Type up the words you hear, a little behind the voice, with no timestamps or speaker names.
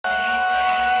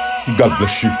God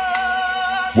bless you.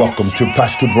 Welcome to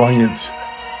Pastor Bryant's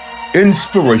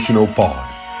Inspirational Pod.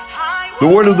 The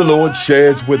word of the Lord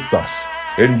shares with us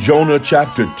in Jonah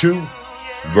chapter 2,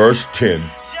 verse 10.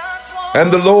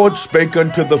 And the Lord spake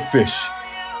unto the fish,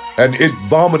 and it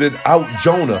vomited out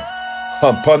Jonah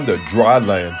upon the dry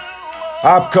land.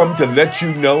 I've come to let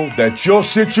you know that your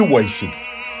situation,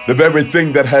 the very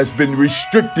thing that has been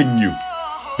restricting you,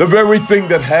 the very thing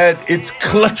that had its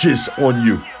clutches on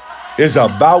you, is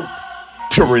about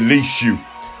to release you.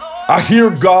 I hear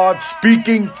God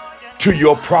speaking to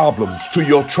your problems, to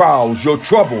your trials, your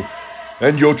trouble,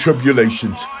 and your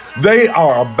tribulations. They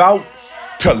are about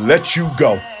to let you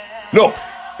go. No,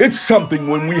 it's something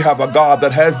when we have a God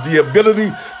that has the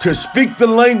ability to speak the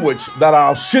language that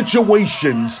our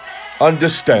situations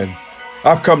understand.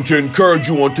 I've come to encourage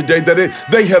you on today that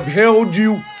they have held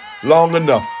you long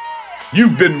enough.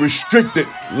 You've been restricted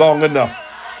long enough.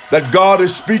 That God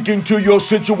is speaking to your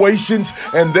situations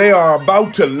and they are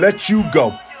about to let you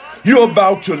go. You're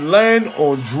about to land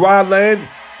on dry land,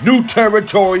 new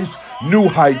territories, new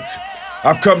heights.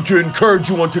 I've come to encourage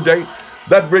you on today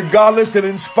that regardless and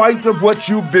in spite of what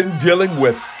you've been dealing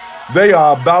with, they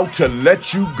are about to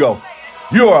let you go.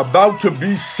 You're about to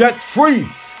be set free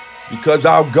because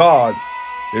our God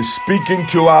is speaking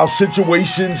to our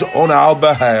situations on our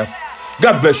behalf.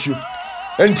 God bless you.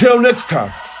 Until next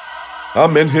time,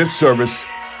 I'm in his service.